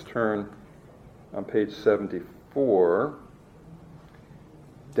verses. Let's turn on page 74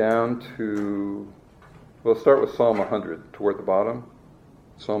 down to, we'll start with Psalm 100 toward the bottom.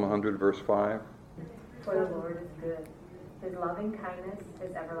 Psalm 100, verse 5. For the Lord is good. His loving kindness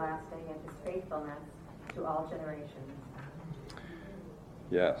is everlasting, and His faithfulness to all generations.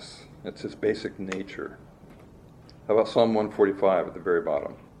 Yes, it's His basic nature. How about Psalm 145 at the very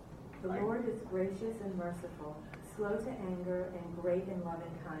bottom? The Lord is gracious and merciful, slow to anger, and great in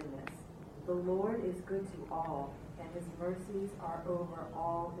loving kindness. The Lord is good to all, and His mercies are over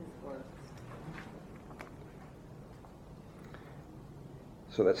all His works.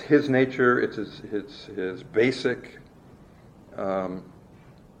 So that's His nature. It's his basic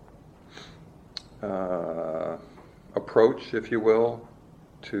approach, if you will,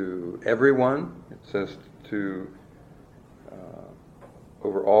 to everyone. It says to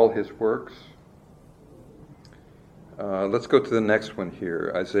over all His works. Let's go to the next one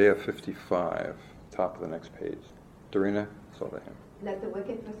here, Isaiah 55, top of the next page. Dorina, saw the hand. Let the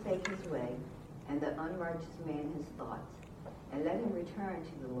wicked forsake his way, and the unrighteous man his thoughts, and let him return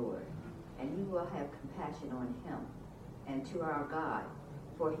to the Lord, and he will have compassion on him, and to our God,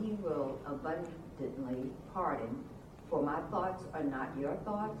 for he will abundantly pardon. For my thoughts are not your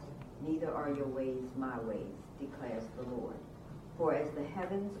thoughts, neither are your ways my ways, declares the Lord. For as the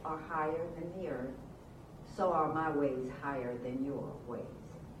heavens are higher than the earth, so are my ways higher than your ways,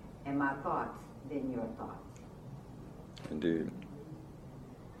 and my thoughts than your thoughts. Indeed.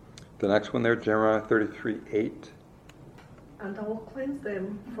 The next one there, Jeremiah 33:8. And I will cleanse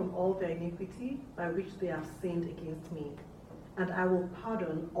them from all their iniquity by which they have sinned against me. And I will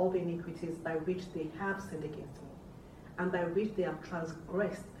pardon all the iniquities by which they have sinned against me, and by which they have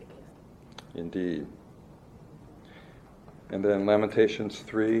transgressed against me. Indeed. And then Lamentations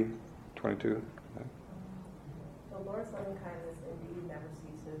 3:22. The Lord's loving kindness indeed never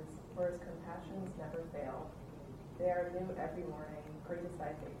ceases, for his compassions never fail. They are new every morning. Great is thy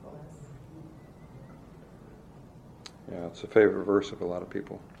faithfulness. Yeah, it's a favorite verse of a lot of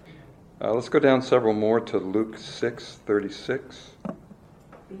people. Let's go down several more to Luke 6:36.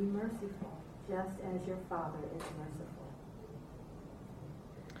 Be merciful, just as your Father is merciful.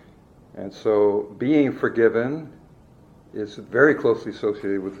 And so being forgiven is very closely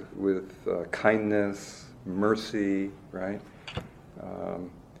associated with kindness, mercy, right?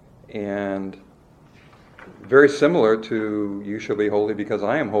 And very similar to you shall be holy because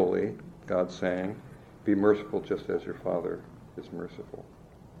I am holy, God's saying, be merciful just as your Father is merciful.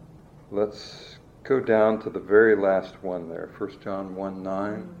 Let's go down to the very last one there, 1 John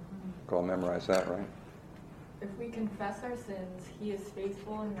 1:9. I'll memorize that, right? If we confess our sins, he is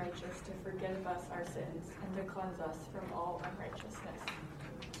faithful and righteous to forgive us our sins and to cleanse us from all unrighteousness.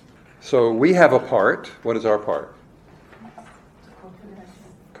 So we have a part. What is our part?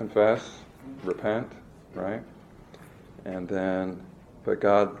 Confess, repent, right? And then, but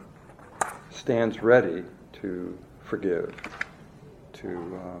God stands ready to forgive,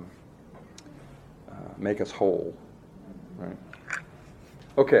 to make us whole, right?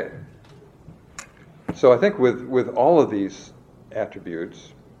 Okay. So I think with all of these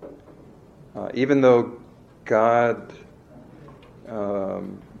attributes, even though God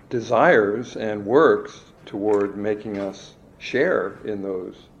desires and works toward making us share in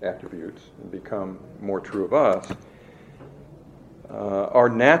those attributes and become more true of us, our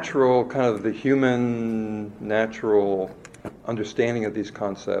natural, kind of the human natural understanding of these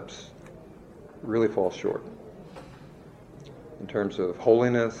concepts really falls short in terms of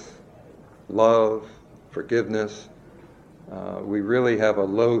holiness, love, forgiveness. We really have a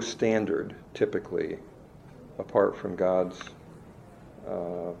low standard, typically, apart from God's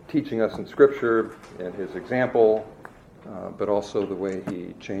teaching us in Scripture and His example, but also the way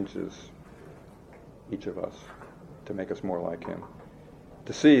He changes each of us to make us more like Him.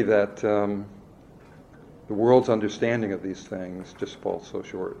 To see that the world's understanding of these things just falls so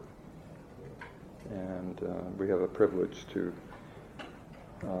short. And we have a privilege to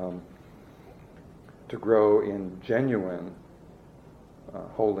grow in genuine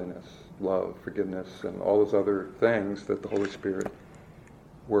holiness, love, forgiveness, and all those other things that the Holy Spirit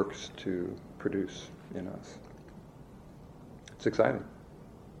works to produce in us. It's exciting.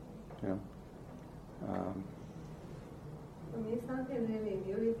 Yeah. For me, something really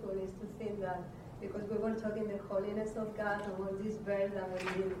beautiful is to think that, because we were talking the holiness of God and all these birds, and when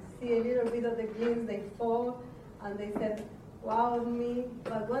we see a little bit of the gleams, they fall, and they said, wow, me.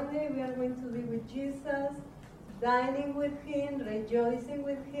 But one day we are going to be with Jesus, dining with Him, rejoicing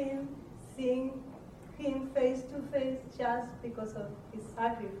with Him, seeing Him face to face just because of His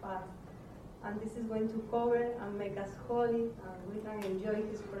sacrifice. And this is going to cover and make us holy, and we can enjoy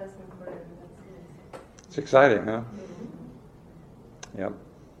His presence forever. It's exciting, huh? Mm-hmm. Yep.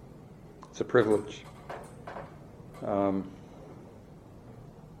 It's a privilege.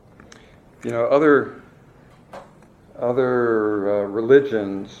 Other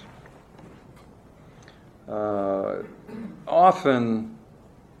religions often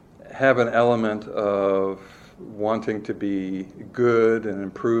have an element of wanting to be good and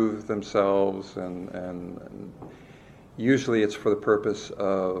improve themselves, and usually it's for the purpose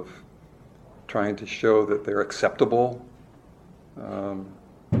of trying to show that they're acceptable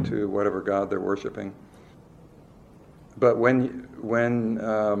to whatever God they're worshiping. But when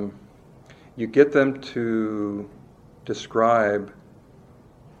you get them to describe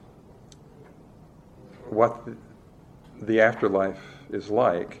what the afterlife is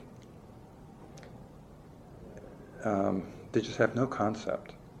like, they just have no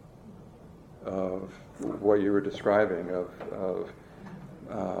concept of what you were describing, of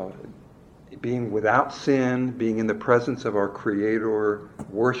being without sin, being in the presence of our Creator,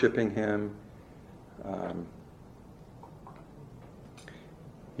 worshiping Him.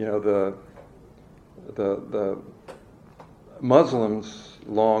 the Muslims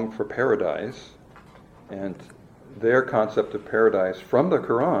long for paradise, and their concept of paradise from the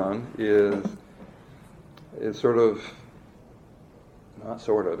Quran is sort of, not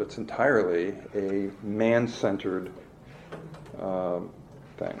sort of, it's entirely a man-centered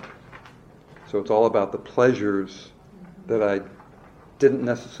thing. So it's all about the pleasures that I didn't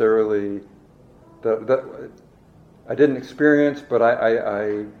necessarily, that I didn't experience, but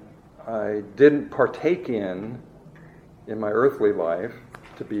I didn't partake in my earthly life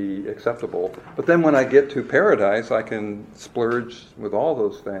to be acceptable. But then when I get to paradise, I can splurge with all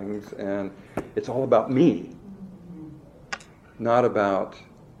those things, and it's all about me, not about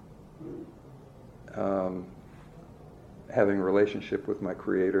having a relationship with my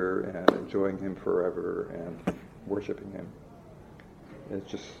Creator and enjoying Him forever and worshiping Him.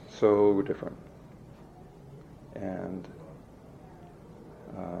 It's just so different. And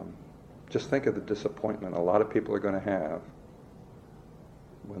just think of the disappointment a lot of people are going to have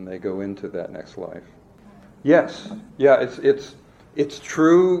when they go into that next life. Yes, yeah, it's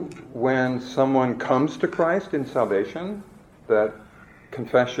true when someone comes to Christ in salvation that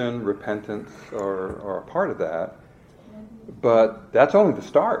confession, repentance are a part of that. But that's only the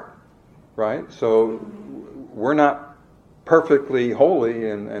start, right? So we're not perfectly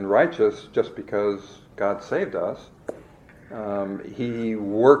holy and righteous just because God saved us. He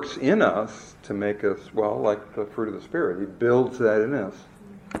works in us to make us, well, like the fruit of the Spirit. He builds that in us,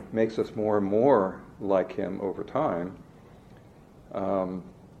 makes us more and more like Him over time,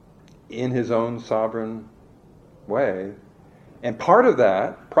 in His own sovereign way. And part of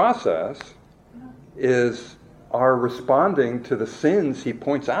that process is our responding to the sins He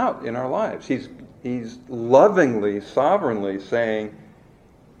points out in our lives. He's lovingly, sovereignly saying,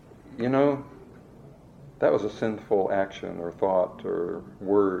 you know, that was a sinful action or thought or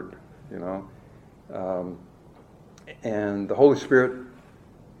word, you know. And the Holy Spirit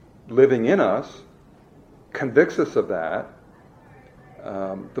living in us convicts us of that.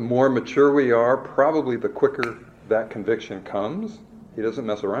 The more mature we are, probably the quicker that conviction comes. He doesn't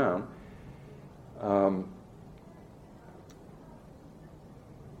mess around.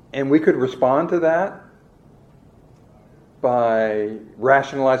 And we could respond to that by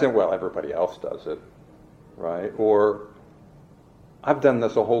rationalizing, well, everybody else does it, right? Or, I've done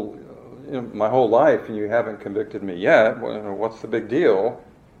this my whole life and you haven't convicted me yet. Well, what's the big deal?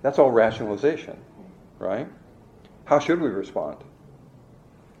 That's all rationalization, right? How should we respond?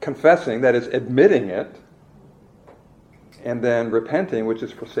 Confessing, that is admitting it, and then repenting, which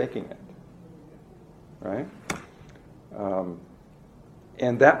is forsaking it, right?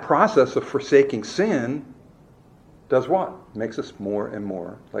 And that process of forsaking sin does what? Makes us more and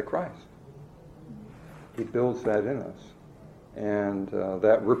more like Christ. He builds that in us. And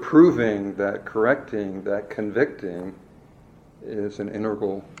that reproving, that correcting, that convicting is an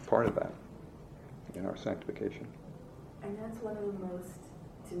integral part of that in our sanctification. And that's one of the most,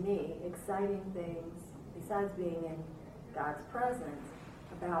 to me, exciting things, besides being in God's presence,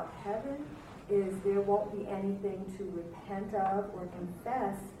 about heaven, is there won't be anything to repent of or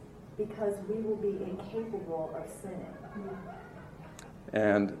confess because we will be incapable of sinning.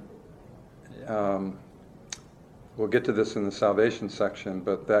 And we'll get to this in the salvation section,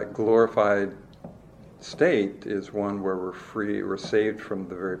 but that glorified state is one where we're saved from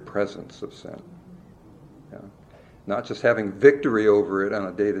the very presence of sin. Yeah. Not just having victory over it on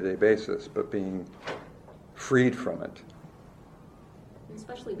a day-to-day basis, but being freed from it.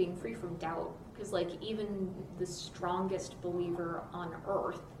 Especially being free from doubt, because like even the strongest believer on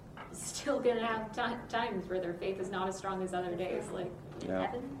earth is still going to have times where their faith is not as strong as other days. Like in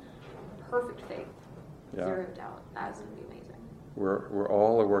heaven, perfect faith, zero doubt. That's going to be amazing. We're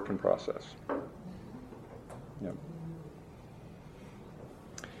all a work in process. Yep.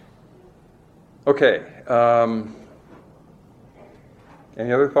 Okay.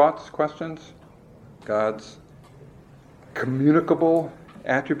 Any other thoughts, questions? God's communicable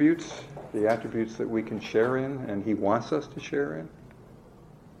attributes, the attributes that we can share in and He wants us to share in.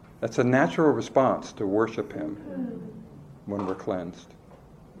 That's a natural response to worship Him when we're cleansed.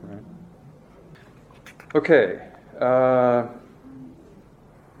 Right? Okay.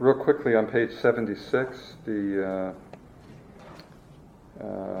 Real quickly on page 76, the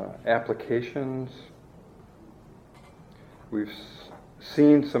applications. We've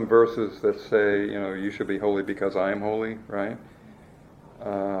seen some verses that say, you know, you should be holy because I am holy, right?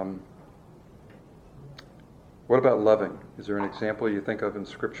 What about loving? Is there an example you think of in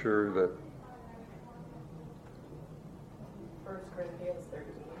Scripture that... 1 Corinthians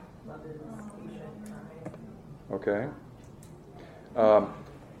 13, love is patient, kind. Okay.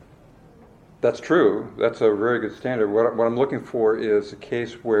 That's true. That's a very good standard. What I'm looking for is a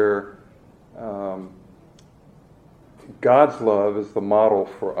case where God's love is the model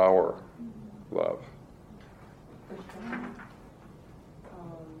for our love. I'm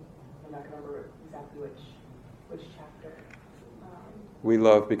not going to remember exactly which chapter. We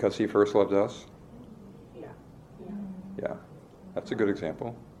love because He first loved us. Yeah. That's a good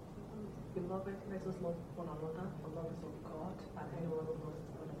example. In love, let us love one another. For love is of God, and anyone who loves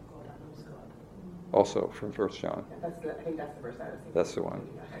the word of God and knows God. Also from 1 John. I think that's the verse I was thinking. That's the one.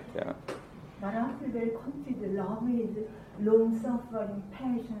 Yeah. But after they consider love is long-suffering,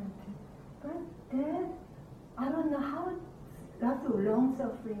 patient. But then, I don't know how that's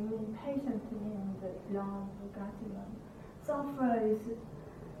long-suffering means patient means long, God's love. Suffer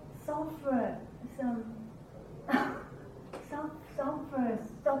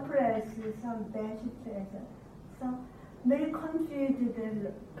some bad situation. So they confuse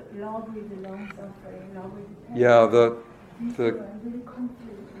the love with long-suffering, love with patience. Yeah, the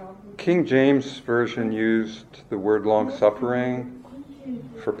King James Version used the word long-suffering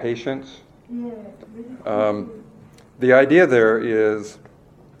for patience. The idea there is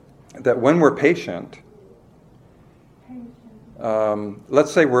that when we're patient,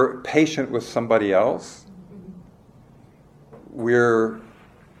 let's say we're patient with somebody else, we're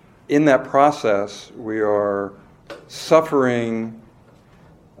in that process, we are suffering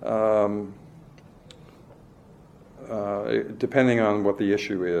depending on what the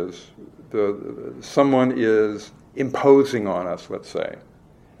issue is. Someone is imposing on us, let's say,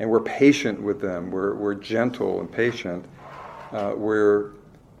 and we're patient with them. We're gentle and patient. We're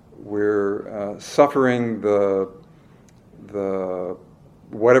suffering the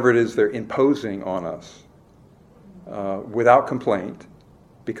whatever it is they're imposing on us without complaint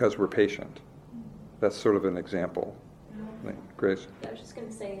because we're patient. That's sort of an example. Grace? I was just going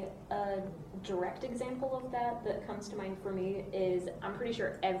to say a direct example of that comes to mind for me is I'm pretty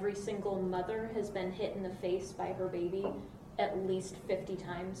sure every single mother has been hit in the face by her baby at least 50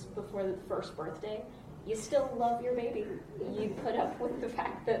 times before the first birthday. You still love your baby. You put up with the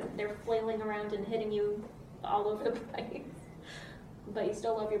fact that they're flailing around and hitting you all over the place. But you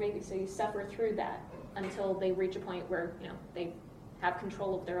still love your baby, so you suffer through that until they reach a point where, they have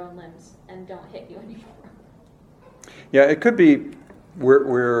control of their own limbs and don't hit you anymore. Yeah, it could be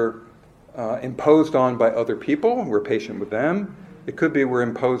we're imposed on by other people. We're patient with them. It could be we're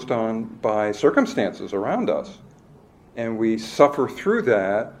imposed on by circumstances around us. And we suffer through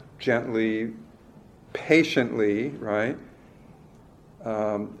that gently, patiently, right?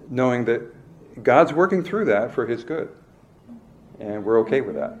 Knowing that God's working through that for His good. And we're okay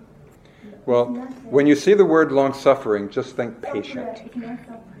with that. Well, when you see the word long-suffering, just think patient.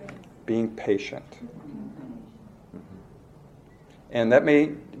 Being patient. And that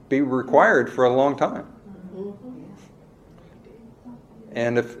may be required for a long time.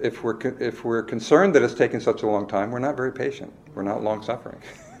 And if we're concerned that it's taking such a long time, we're not very patient. We're not long-suffering.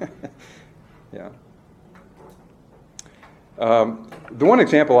 Yeah. The one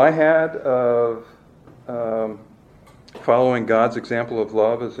example I had of following God's example of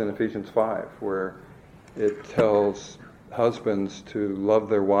love is in Ephesians 5, where it tells husbands to love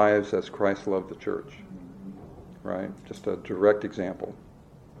their wives as Christ loved the church. Right? Just a direct example.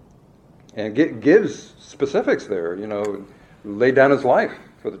 And gives specifics there, laid down his life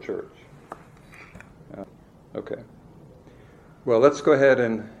for the church. Okay. Well, let's go ahead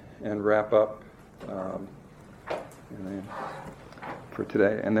and wrap up for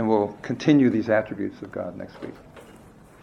today, and then we'll continue these attributes of God next week.